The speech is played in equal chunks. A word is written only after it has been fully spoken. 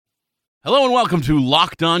Hello and welcome to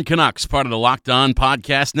Locked On Canucks, part of the Locked On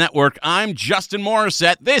Podcast Network. I'm Justin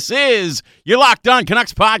Morissette. This is your Locked On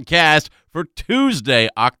Canucks podcast for Tuesday,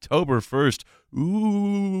 October 1st.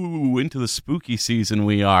 Ooh, into the spooky season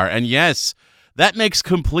we are. And yes, that makes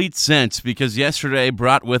complete sense because yesterday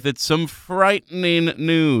brought with it some frightening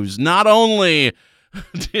news. Not only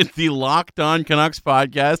did the Locked On Canucks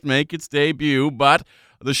podcast make its debut, but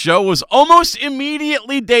the show was almost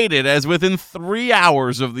immediately dated, as within 3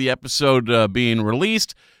 hours of the episode being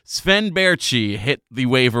released, Sven Baertschi hit the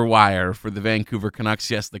waiver wire for the Vancouver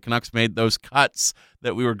Canucks. Yes, the Canucks made those cuts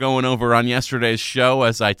that we were going over on yesterday's show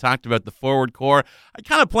as I talked about the forward core. I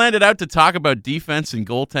kind of planned it out to talk about defense and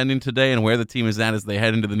goaltending today and where the team is at as they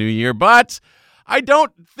head into the new year, but I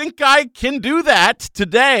don't think I can do that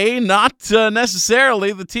today. Not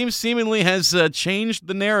necessarily. The team seemingly has changed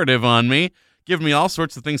the narrative on me, giving me all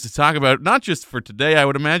sorts of things to talk about, not just for today, I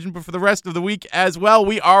would imagine, but for the rest of the week as well.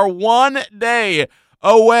 We are 1 day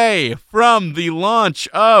away from the launch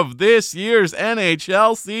of this year's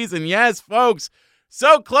NHL season. Yes, folks,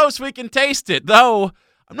 so close we can taste it, though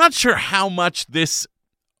I'm not sure how much this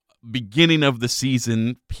beginning of the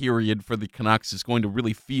season period for the Canucks is going to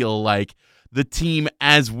really feel like the team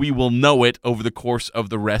as we will know it over the course of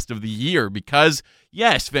the rest of the year. Because,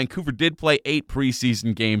 yes, Vancouver did play 8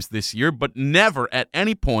 preseason games this year, but never at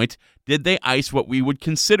any point did they ice what we would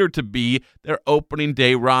consider to be their opening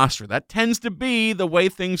day roster. That tends to be the way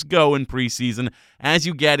things go in preseason as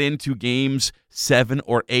you get into games 7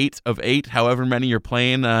 or 8 of 8, however many you're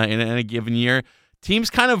playing in any given year. Teams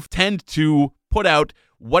kind of tend to put out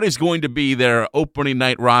what is going to be their opening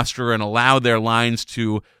night roster and allow their lines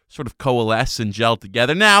to sort of coalesce and gel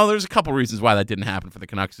together. Now, there's a couple reasons why that didn't happen for the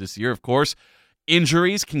Canucks this year. Of course,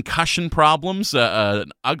 injuries, concussion problems,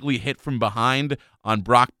 an ugly hit from behind on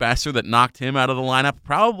Brock Besser that knocked him out of the lineup.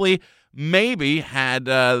 Probably, maybe had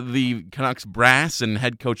the Canucks brass and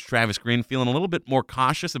head coach Travis Green feeling a little bit more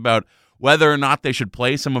cautious about whether or not they should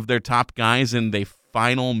play some of their top guys in the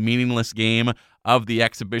final meaningless game of the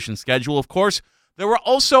exhibition schedule. Of course, there were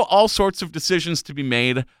also all sorts of decisions to be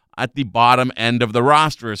made at the bottom end of the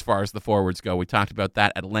roster as far as the forwards go. We talked about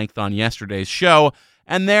that at length on yesterday's show,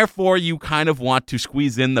 and therefore you kind of want to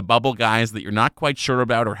squeeze in the bubble guys that you're not quite sure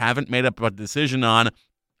about or haven't made up a decision on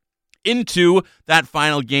into that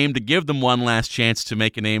final game to give them one last chance to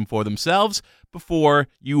make a name for themselves before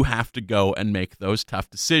you have to go and make those tough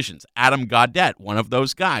decisions. Adam Gaudette, one of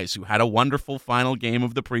those guys who had a wonderful final game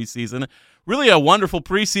of the preseason. Really a wonderful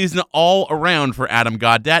preseason all around for Adam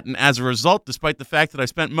Gaudette, and as a result, despite the fact that I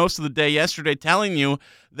spent most of the day yesterday telling you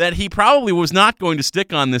that he probably was not going to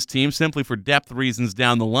stick on this team simply for depth reasons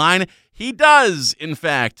down the line, he does, in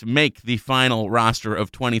fact, make the final roster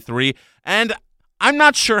of 23, and I'm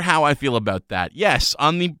not sure how I feel about that. Yes,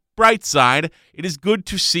 on the bright side, it is good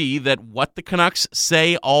to see that what the Canucks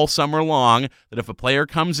say all summer long, that if a player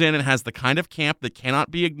comes in and has the kind of camp that cannot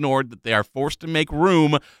be ignored, that they are forced to make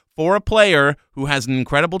room for a player who has an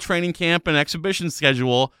incredible training camp and exhibition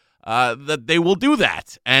schedule, that they will do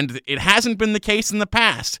that. And it hasn't been the case in the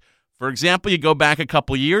past. For example, you go back a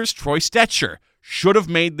couple years, Troy Stecher should have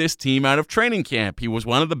made this team out of training camp. He was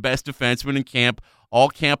one of the best defensemen in camp all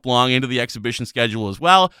camp long into the exhibition schedule as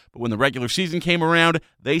well, but when the regular season came around,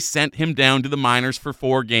 they sent him down to the minors for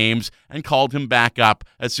 4 games and called him back up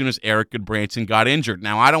as soon as Erik Gudbranson got injured.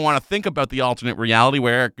 Now, I don't want to think about the alternate reality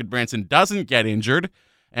where Erik Gudbranson doesn't get injured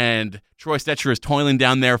and Troy Stecher is toiling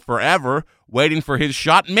down there forever, waiting for his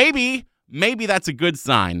shot. Maybe that's a good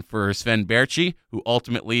sign for Sven Baertschi, who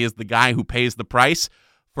ultimately is the guy who pays the price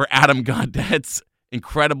for Adam Gaudette's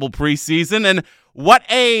incredible preseason. And what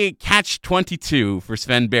a catch-22 for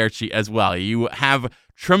Sven Baertschi as well. You have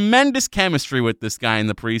tremendous chemistry with this guy in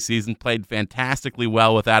the preseason, played fantastically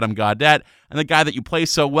well with Adam Gaudette, and the guy that you play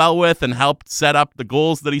so well with and helped set up the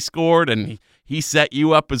goals that he scored, and he set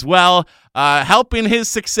you up as well. Helping his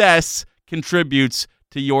success contributes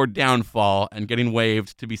to your downfall and getting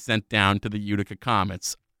waived to be sent down to the Utica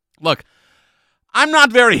Comets. Look, I'm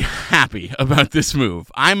not very happy about this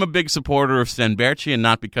move. I'm a big supporter of Sven Baertschi, and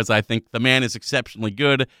not because I think the man is exceptionally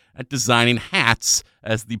good at designing hats,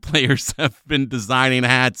 as the players have been designing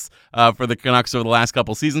hats for the Canucks over the last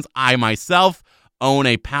couple seasons. I myself own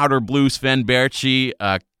a powder blue Sven Baertschi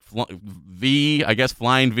V, I guess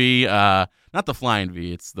Flying V. Not the Flying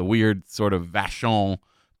V, it's the weird sort of Vachon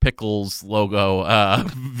Pickles logo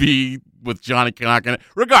V with Johnny Canuck in it.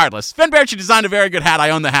 Regardless, Sven Baertschi designed a very good hat. I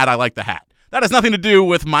own the hat. I like the hat. That has nothing to do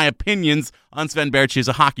with my opinions on Sven Baertschi as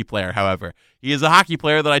a hockey player, however. He is a hockey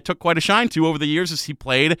player that I took quite a shine to over the years as he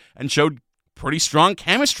played and showed pretty strong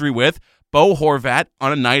chemistry with Bo Horvat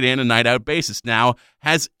on a night in and night out basis. Now,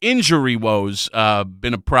 has injury woes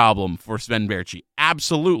been a problem for Sven Baertschi?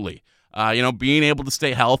 Absolutely. Being able to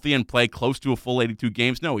stay healthy and play close to a full 82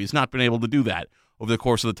 games, no, he's not been able to do that over the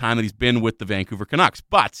course of the time that he's been with the Vancouver Canucks.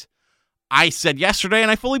 But I said yesterday,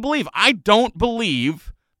 and I fully believe, I don't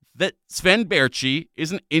believe that Sven Baertschi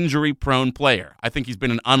is an injury-prone player. I think he's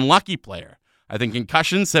been an unlucky player. I think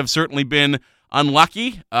concussions have certainly been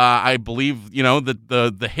unlucky. I believe,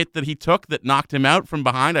 that the hit that he took that knocked him out from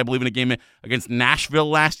behind, I believe in a game against Nashville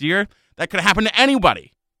last year, that could have happened to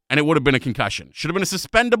anybody, and it would have been a concussion. Should have been a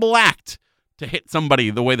suspendable act to hit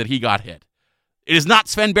somebody the way that he got hit. It is not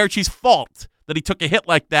Sven Baertschi's fault that he took a hit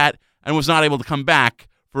like that and was not able to come back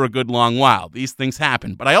for a good long while. These things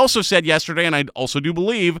happen. But I also said yesterday, and I also do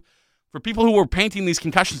believe, for people who were painting these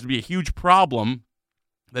concussions to be a huge problem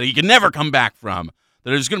that he can never come back from,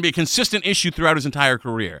 that there's going to be a consistent issue throughout his entire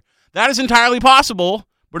career. That is entirely possible,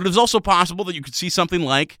 but it is also possible that you could see something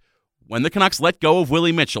like when the Canucks let go of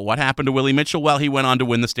Willie Mitchell. What happened to Willie Mitchell? Well, he went on to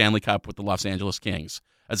win the Stanley Cup with the Los Angeles Kings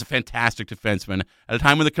as a fantastic defenseman at a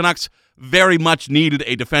time when the Canucks very much needed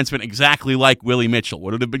a defenseman exactly like Willie Mitchell.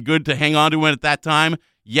 Would it have been good to hang on to him at that time?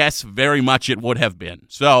 Yes, very much it would have been.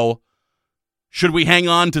 So, should we hang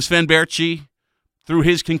on to Sven Baertschi through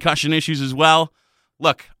his concussion issues as well?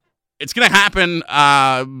 Look, it's going to happen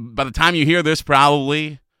by the time you hear this,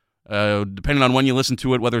 probably, depending on when you listen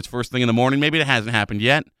to it, whether it's first thing in the morning. Maybe it hasn't happened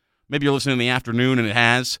yet. Maybe you're listening in the afternoon and it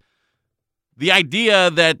has. The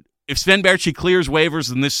idea that if Sven Baertschi clears waivers,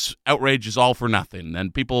 then this outrage is all for nothing.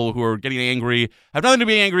 And people who are getting angry have nothing to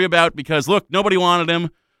be angry about because, look, nobody wanted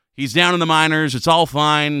him. He's down in the minors. It's all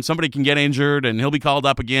fine. Somebody can get injured, and he'll be called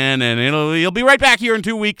up again, and he'll be right back here in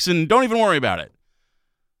 2 weeks, and don't even worry about it.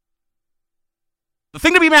 The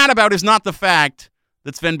thing to be mad about is not the fact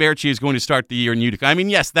that Sven Baertschi is going to start the year in Utica. I mean,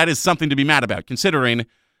 yes, that is something to be mad about, considering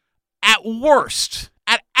at worst,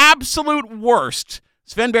 at absolute worst,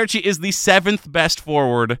 Sven Baertschi is the 7th best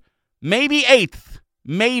forward, maybe 8th,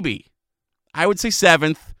 maybe. I would say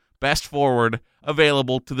 7th best forward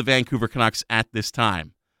available to the Vancouver Canucks at this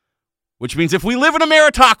time. Which means if we live in a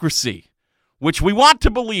meritocracy, which we want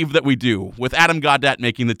to believe that we do, with Adam Gaudette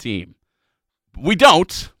making the team, we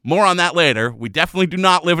don't. More on that later. We definitely do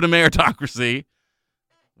not live in a meritocracy.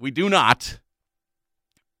 We do not.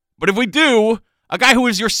 But if we do, a guy who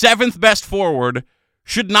is your 7th best forward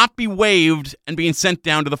should not be waived and being sent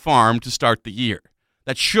down to the farm to start the year.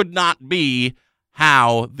 That should not be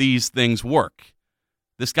how these things work.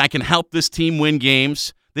 This guy can help this team win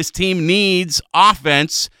games. This team needs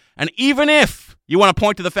offense. And even if you want to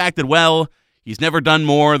point to the fact that, well, he's never done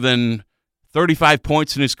more than 35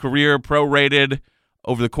 points in his career, prorated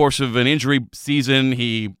over the course of an injury season,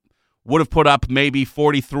 he would have put up maybe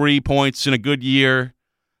 43 points in a good year.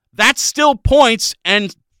 That's still points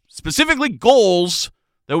and specifically goals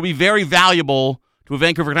that would be very valuable to a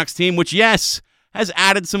Vancouver Canucks team, which, yes, has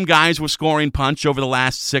added some guys with scoring punch over the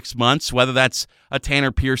last 6 months, whether that's a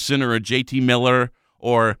Tanner Pearson or a JT Miller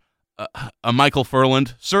or a Michael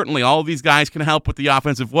Furland. Certainly, all of these guys can help with the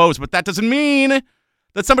offensive woes, but that doesn't mean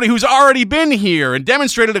that somebody who's already been here and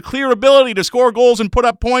demonstrated a clear ability to score goals and put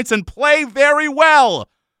up points and play very well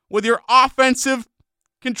with your offensive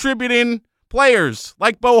contributing players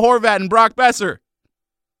like Bo Horvat and Brock Besser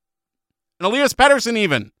and Elias Pettersson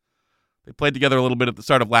even. They played together a little bit at the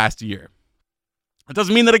start of last year. That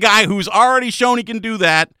doesn't mean that a guy who's already shown he can do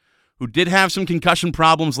that, who did have some concussion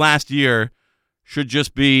problems last year, should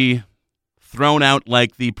just be thrown out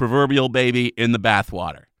like the proverbial baby in the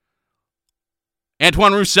bathwater.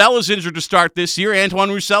 Antoine Roussel is injured to start this year.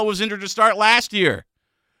 Antoine Roussel was injured to start last year.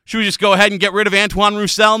 Should we just go ahead and get rid of Antoine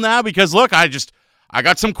Roussel now? Because, look, I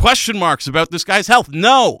got some question marks about this guy's health.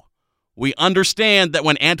 No. We understand that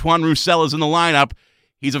when Antoine Roussel is in the lineup,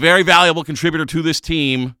 he's a very valuable contributor to this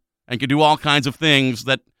team and can do all kinds of things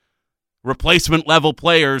that replacement-level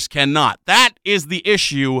players cannot. That is the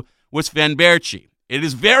issue with Sven Baertschi. It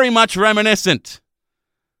is very much reminiscent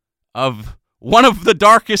of one of the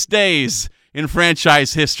darkest days in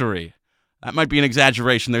franchise history. That might be an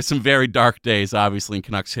exaggeration. There's some very dark days, obviously, in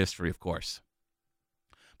Canucks history, of course.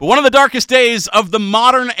 But one of the darkest days of the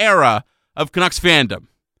modern era of Canucks fandom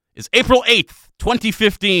is April 8th,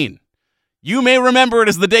 2015. You may remember it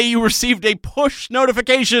as the day you received a push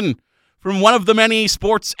notification from one of the many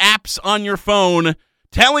sports apps on your phone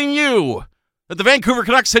telling you that the Vancouver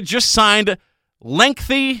Canucks had just signed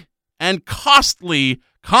lengthy and costly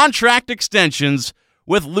contract extensions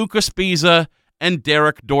with Luca Sbisa and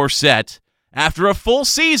Derek Dorsett after a full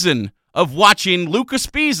season of watching Luca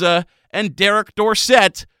Sbisa and Derek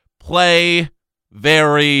Dorsett play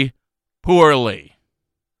very poorly.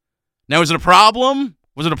 Now, is it a problem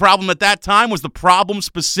Was it a problem at that time? Was the problem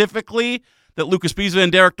specifically that Lucas Pisa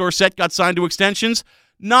and Derek Dorsett got signed to extensions?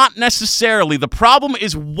 Not necessarily. The problem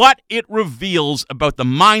is what it reveals about the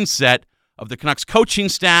mindset of the Canucks coaching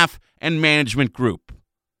staff and management group.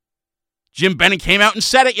 Jim Benning came out and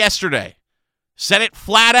said it yesterday. Said it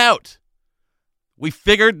flat out. We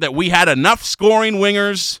figured that we had enough scoring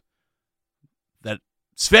wingers, that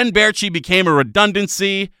Sven Baertschi became a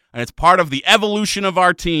redundancy, and it's part of the evolution of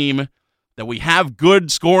our team that we have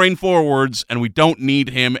good scoring forwards and we don't need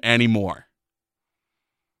him anymore.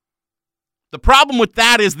 The problem with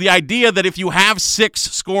that is the idea that if you have 6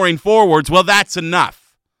 scoring forwards, well, that's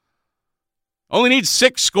enough. Only need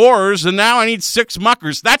 6 scorers, and now I need 6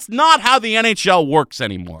 muckers. That's not how the NHL works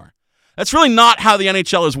anymore. That's really not how the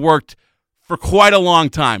NHL has worked for quite a long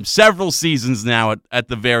time, several seasons now at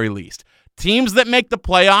the very least. Teams that make the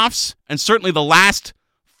playoffs, and certainly the last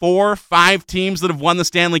 4, 5 teams that have won the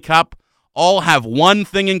Stanley Cup, all have one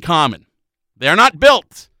thing in common. They are not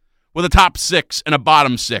built with a top 6 and a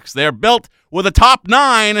bottom 6. They are built with a top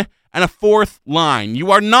 9 and a fourth line.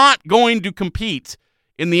 You are not going to compete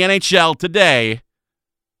in the NHL today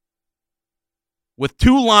with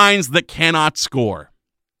 2 lines that cannot score.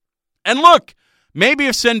 And look, maybe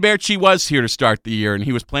if Sven Baertschi was here to start the year and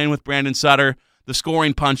he was playing with Brandon Sutter, the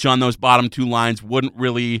scoring punch on those bottom 2 lines wouldn't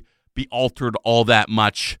really be altered all that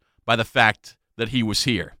much by the fact that he was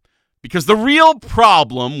here. Because the real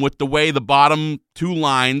problem with the way the bottom 2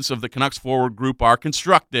 lines of the Canucks forward group are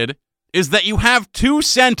constructed is that you have 2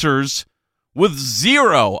 centers with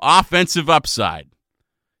 0 offensive upside.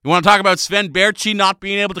 You want to talk about Sven Baertschi not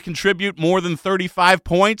being able to contribute more than 35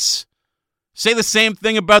 points? Say the same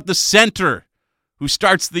thing about the center who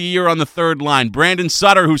starts the year on the 3rd line. Brandon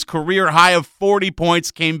Sutter, whose career high of 40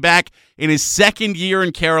 points came back in his 2nd year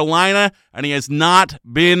in Carolina, and he has not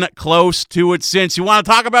been close to it since. You want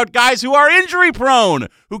to talk about guys who are injury-prone,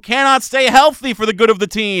 who cannot stay healthy for the good of the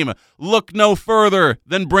team? Look no further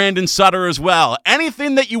than Brandon Sutter as well.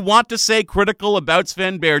 Anything that you want to say critical about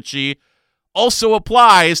Sven Baertschi also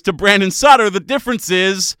applies to Brandon Sutter. The difference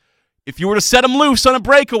is, if you were to set him loose on a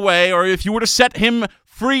breakaway, or if you were to set him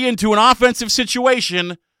free into an offensive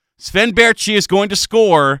situation, Sven Baertschi is going to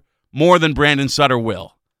score more than Brandon Sutter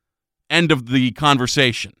will. End of the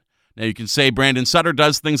conversation. Now, you can say Brandon Sutter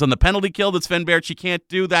does things on the penalty kill that Sven Baertschi can't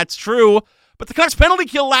do. That's true. But the Canucks penalty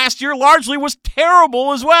kill last year largely was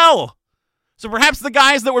terrible as well. So perhaps the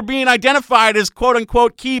guys that were being identified as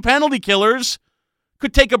quote-unquote key penalty killers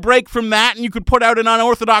could take a break from that, and you could put out an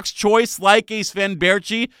unorthodox choice like a Sven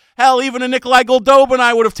Baertschi. Hell, even a Nikolai Goldobin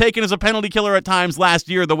I would have taken as a penalty killer at times last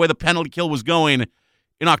year, the way the penalty kill was going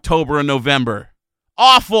in October and November.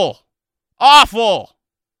 Awful. Awful.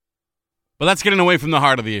 But that's getting away from the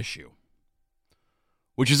heart of the issue,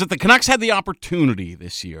 which is that the Canucks had the opportunity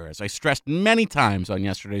this year, as I stressed many times on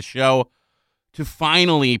yesterday's show, to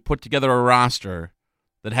finally put together a roster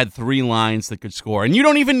that had 3 lines that could score. And you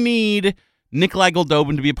don't even need Nikolai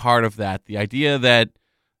Goldobin to be a part of that. The idea that,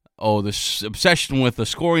 this obsession with the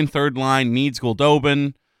scoring 3rd line needs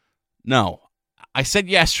Goldobin. No. I said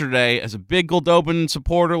yesterday, as a big Goldobin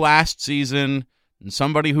supporter last season, and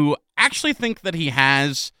somebody who actually think that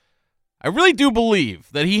I really do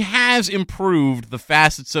believe that he has improved the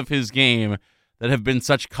facets of his game that have been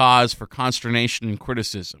such cause for consternation and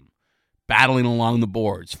criticism. Battling along the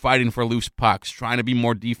boards, fighting for loose pucks, trying to be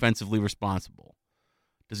more defensively responsible.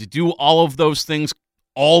 Does he do all of those things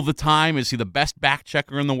all the time? Is he the best back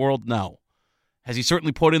checker in the world? No. Has he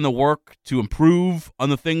certainly put in the work to improve on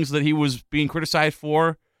the things that he was being criticized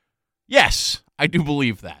for? Yes, I do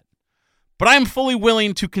believe that. But I am fully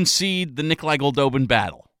willing to concede the Nikolai Goldobin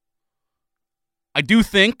battle. I do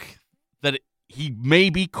think that he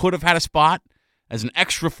maybe could have had a spot as an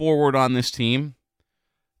extra forward on this team,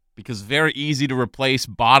 because very easy to replace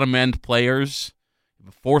bottom-end players.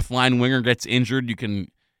 If a 4th-line winger gets injured, you can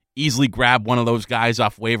easily grab one of those guys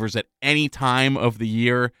off waivers at any time of the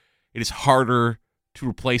year. It is harder to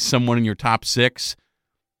replace someone in your top 6.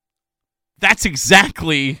 That's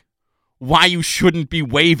exactly why you shouldn't be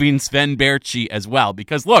waiving Sven Baertschi as well.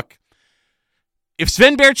 Because, look, if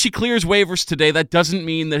Sven Baertschi clears waivers today, that doesn't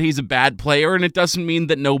mean that he's a bad player, and it doesn't mean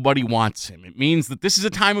that nobody wants him. It means that this is a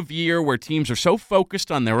time of year where teams are so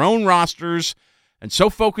focused on their own rosters and so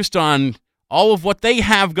focused on all of what they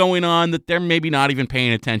have going on that they're maybe not even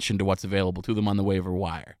paying attention to what's available to them on the waiver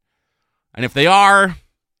wire. And if they are,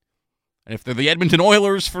 and if they're the Edmonton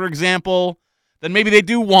Oilers, for example, then maybe they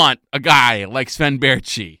do want a guy like Sven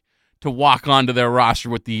Baertschi to walk onto their roster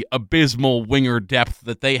with the abysmal winger depth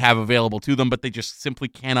that they have available to them, but they just simply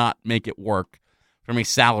cannot make it work from a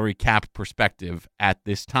salary cap perspective at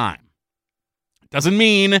this time. It doesn't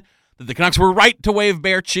mean that the Canucks were right to waive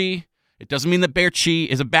Baertschi. It doesn't mean that Baertschi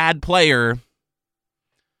is a bad player.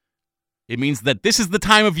 It means that this is the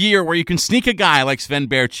time of year where you can sneak a guy like Sven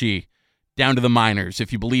Baertschi down to the minors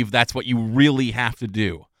if you believe that's what you really have to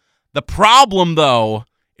do. The problem, though,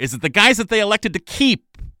 is that the guys that they elected to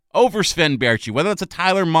keep over Sven Baertschi, whether it's a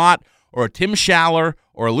Tyler Mott or a Tim Schaller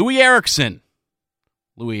or a Louis Eriksson.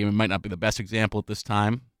 Louis might not be the best example at this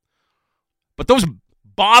time. But those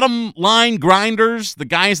bottom line grinders, the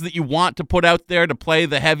guys that you want to put out there to play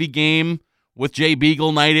the heavy game with Jay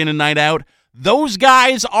Beagle night in and night out, those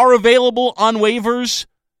guys are available on waivers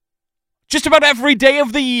just about every day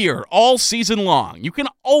of the year, all season long. You can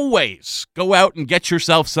always go out and get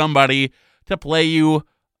yourself somebody to play you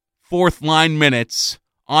fourth line minutes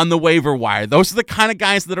on the waiver wire. Those are the kind of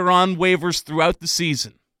guys that are on waivers throughout the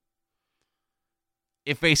season.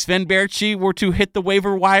 If a Sven Baertschi were to hit the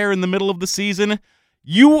waiver wire in the middle of the season,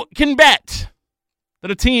 you can bet that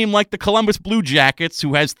a team like the Columbus Blue Jackets,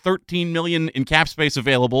 who has $13 million in cap space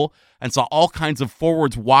available and saw all kinds of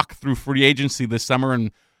forwards walk through free agency this summer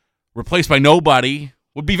and replaced by nobody,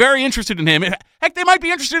 would be very interested in him. Heck, they might be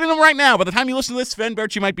interested in him right now. By the time you listen to this, Sven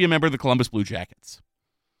Baertschi might be a member of the Columbus Blue Jackets.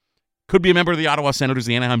 Could be a member of the Ottawa Senators,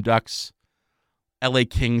 the Anaheim Ducks, LA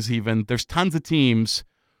Kings even. There's tons of teams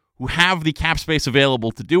who have the cap space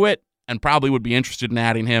available to do it and probably would be interested in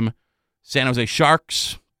adding him. San Jose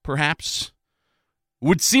Sharks, perhaps.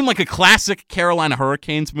 Would seem like a classic Carolina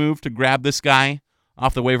Hurricanes move to grab this guy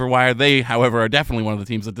off the waiver wire. They, however, are definitely one of the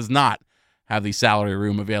teams that does not have the salary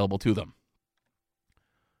room available to them.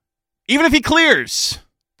 Even if he clears,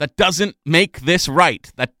 that doesn't make this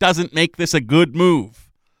right. That doesn't make this a good move.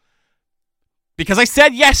 Because I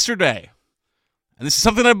said yesterday, and this is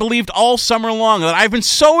something I believed all summer long, that I've been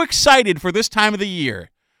so excited for this time of the year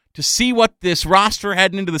to see what this roster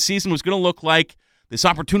heading into the season was going to look like, this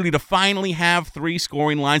opportunity to finally have three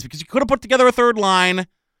scoring lines, because you could have put together a third line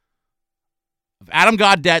of Adam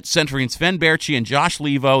Gaudette centering Sven Baertschi and Josh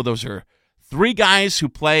Leivo. Those are three guys who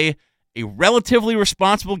play a relatively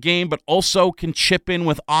responsible game, but also can chip in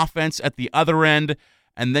with offense at the other end.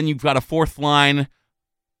 And then you've got a fourth line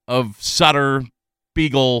of Sutter,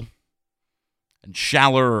 Beagle, and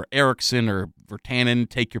Schaller or Eriksson or Virtanen,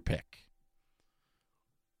 take your pick.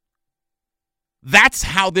 That's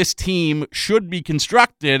how this team should be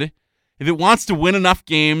constructed if it wants to win enough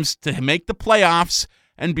games to make the playoffs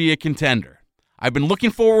and be a contender. I've been looking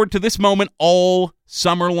forward to this moment all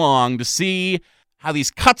summer long to see how these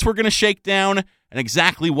cuts were going to shake down and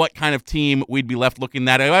exactly what kind of team we'd be left looking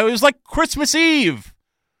at. It was like Christmas Eve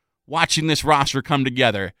watching this roster come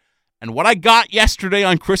together. And what I got yesterday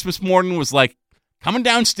on Christmas morning was like coming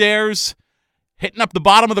downstairs, hitting up the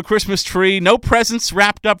bottom of the Christmas tree, no presents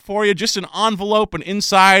wrapped up for you, just an envelope, and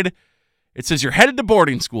inside it says, "You're headed to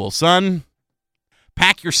boarding school, son.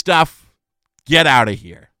 Pack your stuff, get out of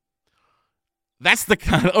here." That's the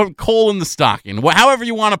kind of coal in the stocking, however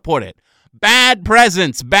you want to put it. Bad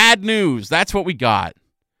presents, bad news. That's what we got.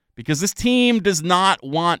 Because this team does not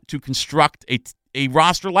want to construct a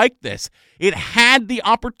roster like this. It had the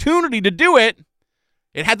opportunity to do it.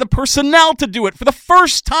 It had the personnel to do it for the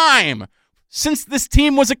first time since this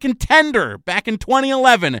team was a contender back in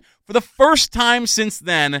 2011. For the first time since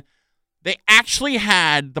then, they actually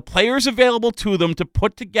had the players available to them to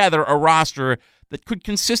put together a roster that could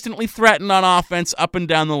consistently threaten on offense up and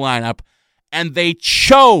down the lineup, and they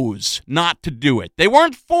chose not to do it. They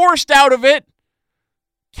weren't forced out of it.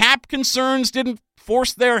 Cap concerns didn't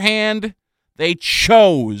force their hand. They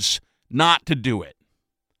chose not to do it.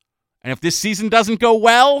 And if this season doesn't go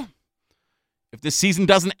well, if this season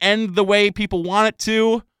doesn't end the way people want it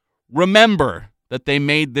to, remember that they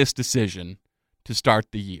made this decision to start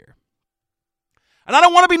the year. And I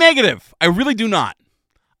don't want to be negative. I really do not.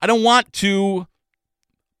 I don't want to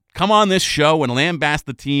come on this show and lambast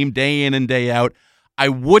the team day in and day out. I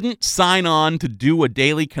wouldn't sign on to do a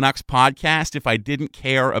daily Canucks podcast if I didn't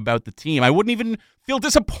care about the team. I wouldn't even feel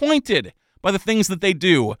disappointed by the things that they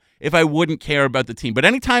do if I wouldn't care about the team. But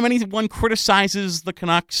anytime anyone criticizes the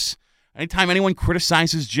Canucks, anytime anyone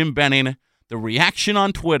criticizes Jim Benning, the reaction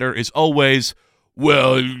on Twitter is always,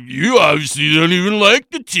 "Well, you obviously don't even like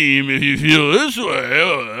the team if you feel this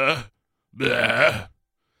way." Blah.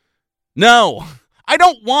 No, I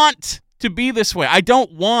don't want to be this way. I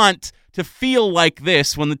don't want to feel like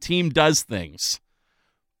this when the team does things.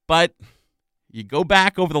 But you go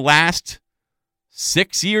back over the last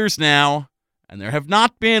 6 years now, and there have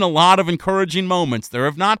not been a lot of encouraging moments. There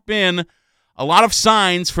have not been a lot of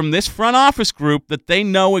signs from this front office group that they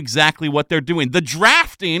know exactly what they're doing. The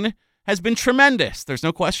drafting has been tremendous. There's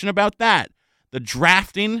no question about that. The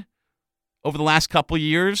drafting over the last couple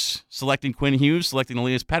years, selecting Quinn Hughes, selecting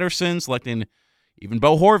Elias Pettersson, selecting even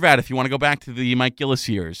Bo Horvat if you want to go back to the Mike Gillis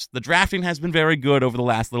years. The drafting has been very good over the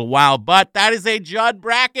last little while, but that is a Judd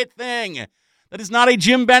Brackett thing. That is not a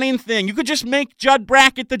Jim Benning thing. You could just make Judd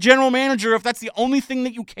Brackett the general manager if that's the only thing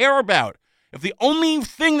that you care about. If the only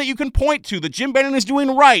thing that you can point to that Jim Benning is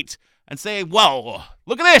doing right and say, well,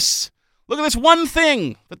 look at this. Look at this one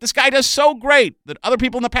thing that this guy does so great that other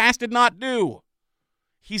people in the past did not do.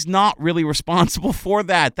 He's not really responsible for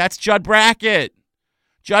that. That's Judd Brackett.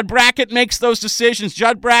 Judd Brackett makes those decisions.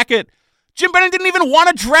 Jim Benning didn't even want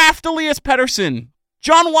to draft Elias Pettersson.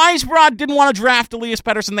 John Weisbrod didn't want to draft Elias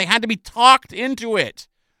Pettersson. They had to be talked into it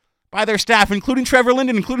by their staff, including Trevor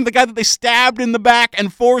Linden, including the guy that they stabbed in the back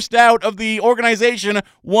and forced out of the organization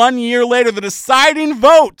 1 year later. The deciding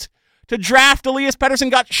vote to draft Elias Pettersson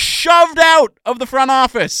got shoved out of the front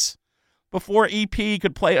office before EP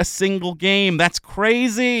could play a single game. That's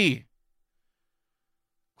crazy.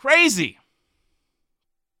 Crazy.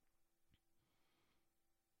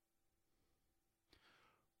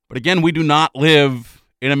 But again, we do not live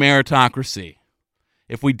in a meritocracy.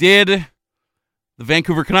 If we did, the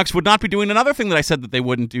Vancouver Canucks would not be doing another thing that I said that they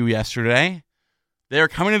wouldn't do yesterday. They're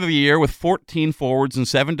coming into the year with 14 forwards and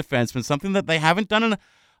 7 defensemen, something that they haven't done in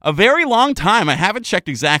a very long time. I haven't checked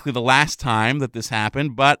exactly the last time that this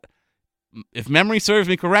happened, but if memory serves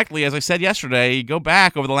me correctly, as I said yesterday, you go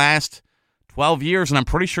back over the last 12 years, and I'm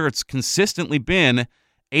pretty sure it's consistently been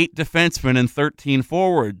 8 defensemen and 13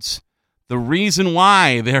 forwards. The reason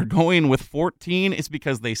why they're going with 14 is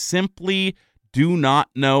because they simply do not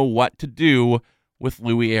know what to do with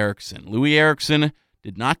Louis Eriksson. Louis Eriksson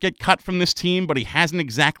did not get cut from this team, but he hasn't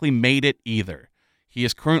exactly made it either. He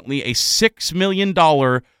is currently a $6 million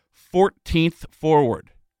 14th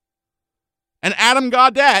forward. And Adam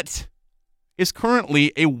Gaudette is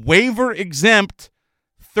currently a waiver-exempt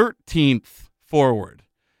 13th forward.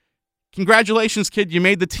 Congratulations, kid. You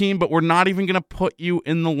made the team, but we're not even going to put you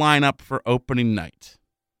in the lineup for opening night.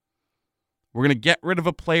 We're going to get rid of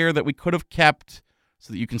a player that we could have kept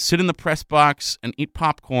so that you can sit in the press box and eat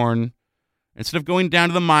popcorn instead of going down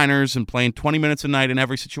to the minors and playing 20 minutes a night in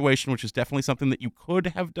every situation, which is definitely something that you could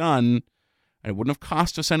have done. And it wouldn't have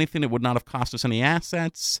cost us anything. It would not have cost us any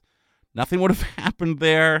assets. Nothing would have happened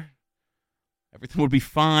there. Everything would be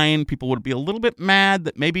fine. People would be a little bit mad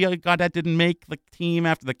that maybe Gaudette didn't make the team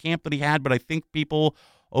after the camp that he had, but I think people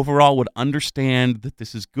overall would understand that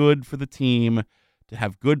this is good for the team to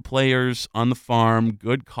have good players on the farm,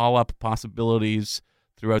 good call-up possibilities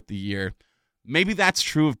throughout the year. Maybe that's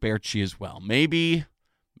true of Baertschi as well. Maybe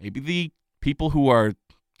the people who are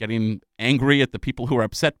getting angry at the people who are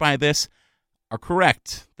upset by this are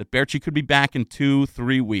correct, that Baertschi could be back in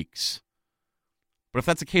 2-3 weeks. But if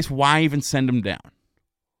that's the case, why even send him down?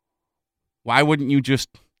 Why wouldn't you just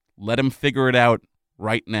let him figure it out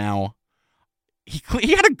right now? He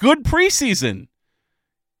had a good preseason.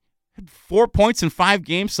 Had 4 points in 5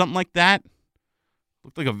 games, something like that.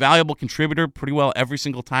 Looked like a valuable contributor pretty well every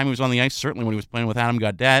single time he was on the ice, certainly when he was playing with Adam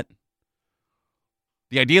Gaudette.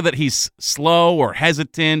 The idea that he's slow or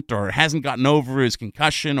hesitant or hasn't gotten over his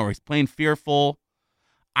concussion or he's playing fearful,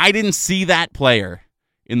 I didn't see that player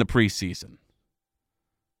in the preseason.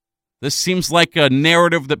 This seems like a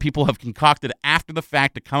narrative that people have concocted after the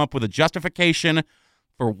fact to come up with a justification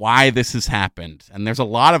for why this has happened. And there's a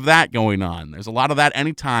lot of that going on. There's a lot of that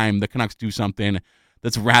anytime the Canucks do something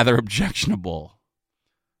that's rather objectionable.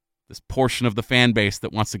 This portion of the fan base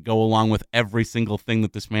that wants to go along with every single thing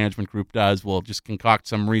that this management group does will just concoct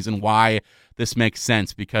some reason why this makes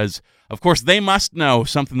sense. Because, of course, they must know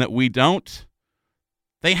something that we don't.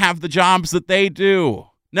 They have the jobs that they do.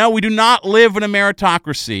 No, we do not live in a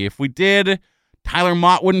meritocracy. If we did, Tyler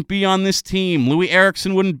Mott wouldn't be on this team. Louis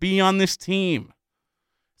Eriksson wouldn't be on this team.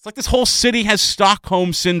 It's like this whole city has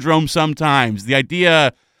Stockholm Syndrome sometimes. The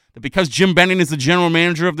idea that because Jim Benning is the general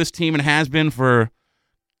manager of this team and has been for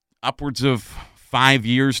upwards of 5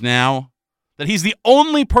 years now, that he's the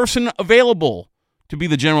only person available to be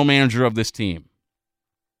the general manager of this team.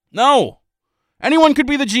 No. Anyone could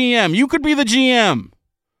be the GM. You could be the GM.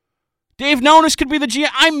 Dave Nonis could be the GM.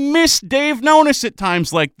 I miss Dave Nonis at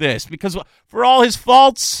times like this because for all his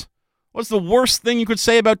faults, what's the worst thing you could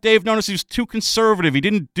say about Dave Nonis? He was too conservative. He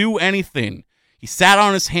didn't do anything. He sat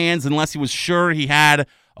on his hands unless he was sure he had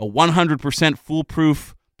a 100%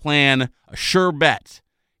 foolproof plan, a sure bet.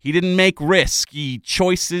 He didn't make risky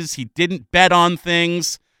choices. He didn't bet on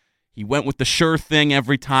things. He went with the sure thing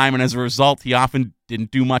every time, and as a result, he often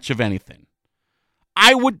didn't do much of anything.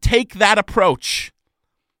 I would take that approach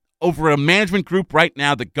over a management group right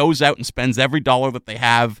now that goes out and spends every dollar that they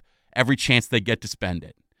have, every chance they get to spend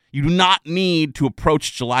it. You do not need to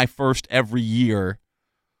approach July 1st every year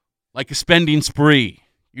like a spending spree.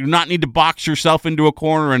 You do not need to box yourself into a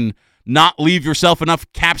corner and not leave yourself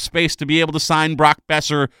enough cap space to be able to sign Brock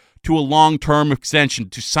Besser to a long-term extension,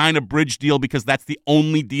 to sign a bridge deal because that's the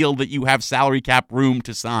only deal that you have salary cap room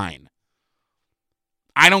to sign.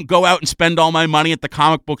 I don't go out and spend all my money at the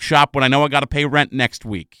comic book shop when I know I got to pay rent next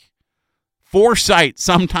week. Foresight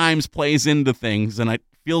sometimes plays into things, and it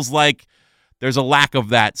feels like there's a lack of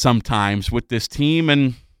that sometimes with this team,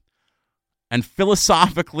 and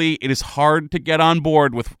philosophically, it is hard to get on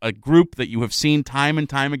board with a group that you have seen time and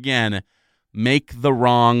time again make the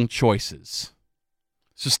wrong choices.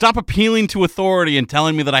 So stop appealing to authority and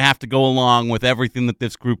telling me that I have to go along with everything that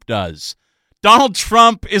this group does. Donald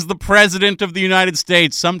Trump is the president of the United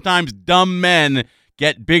States. Sometimes dumb men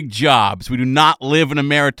get big jobs. We do not live in a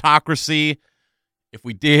meritocracy. If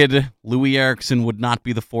we did, Louis Eriksson would not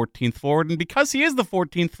be the 14th forward. And because he is the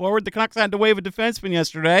 14th forward, the Canucks had to waive a defenseman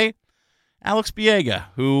yesterday, Alex Biega,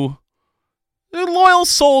 who is a loyal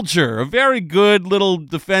soldier, a very good little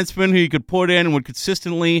defenseman who you could put in and would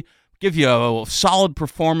consistently give you a solid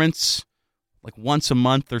performance like once a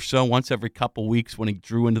month or so, once every couple weeks when he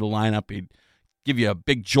drew into the lineup. He'd give you a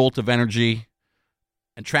big jolt of energy.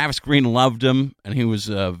 And Travis Green loved him, and he was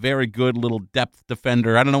a very good little depth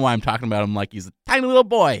defender. I don't know why I'm talking about him like he's a tiny little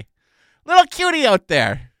boy. Little cutie out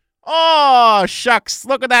there. Oh, shucks.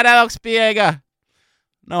 Look at that Alex Biega.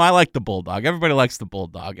 No, I like the Bulldog. Everybody likes the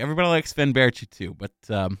Bulldog. Everybody likes Sven Baertschi too, but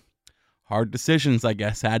hard decisions, I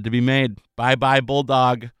guess, had to be made. Bye-bye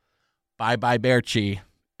Bulldog. Bye-bye Baertschi.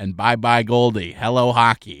 And bye-bye Goldie. Hello,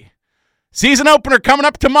 hockey. Season opener coming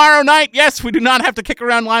up tomorrow night. Yes, we do not have to kick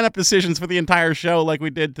around lineup decisions for the entire show like we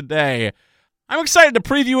did today. I'm excited to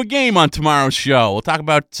preview a game on tomorrow's show. We'll talk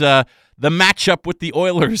about the matchup with the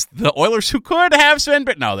Oilers. The Oilers who could have Sven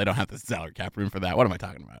Baertschi. No, they don't have the salary cap room for that. What am I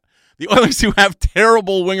talking about? The Oilers who have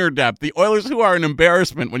terrible winger depth. The Oilers who are an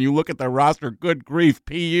embarrassment when you look at their roster. Good grief.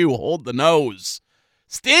 PU, hold the nose.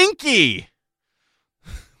 Stinky.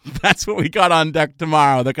 That's what we got on deck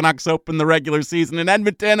tomorrow. The Canucks open the regular season in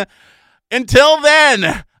Edmonton. Until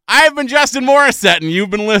then, I've been Justin Morissette, and you've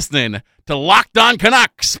been listening to Locked On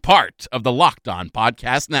Canucks, part of the Locked On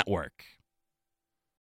Podcast Network.